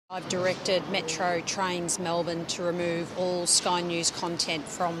I've directed Metro Trains Melbourne to remove all Sky News content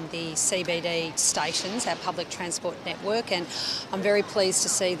from the CBD stations, our public transport network, and I'm very pleased to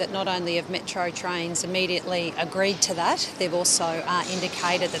see that not only have Metro Trains immediately agreed to that, they've also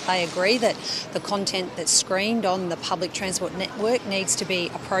indicated that they agree that the content that's screened on the public transport network needs to be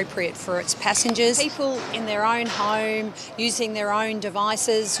appropriate for its passengers. People in their own home, using their own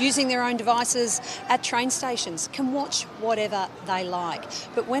devices at train stations can watch whatever they like.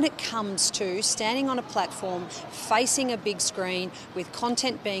 But when it comes to standing on a platform, facing a big screen with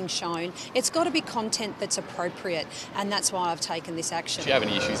content being shown, it's got to be content that's appropriate, and that's why I've taken this action. Do you have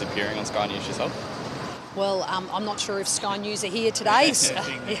any issues appearing on Sky News yourself? Well, I'm not sure if Sky News are here today.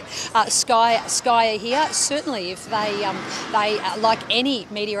 Sky are here. Certainly, if they like any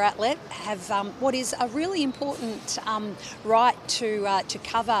media outlet, have what is a really important right to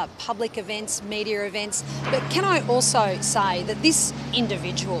cover public events, media events. But can I also say that this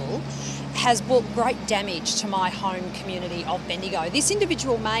individual has brought great damage to my home community of Bendigo. This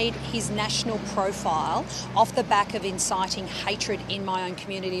individual made his national profile off the back of inciting hatred in my own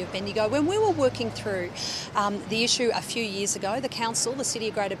community of Bendigo. When we were working through the issue a few years ago, the council, the City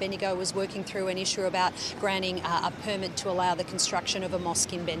of Greater Bendigo, was working through an issue about granting a permit to allow the construction of a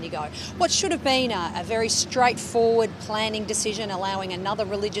mosque in Bendigo. What should have been a very straightforward planning decision allowing another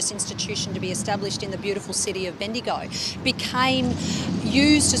religious institution to be established in the beautiful city of Bendigo became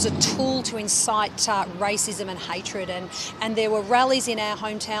used as a tool to incite racism and hatred, and there were rallies in our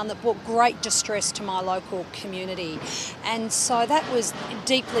hometown that brought great distress to my local community, and so that was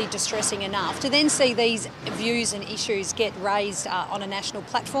deeply distressing enough. To then see these views and issues get raised on a national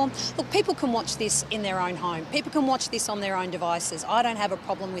platform, look, people can watch this in their own home, people can watch this on their own devices. I don't have a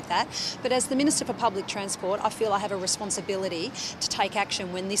problem with that, but as the Minister for Public Transport, I feel I have a responsibility to take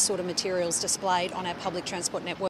action when this sort of material is displayed on our public transport network.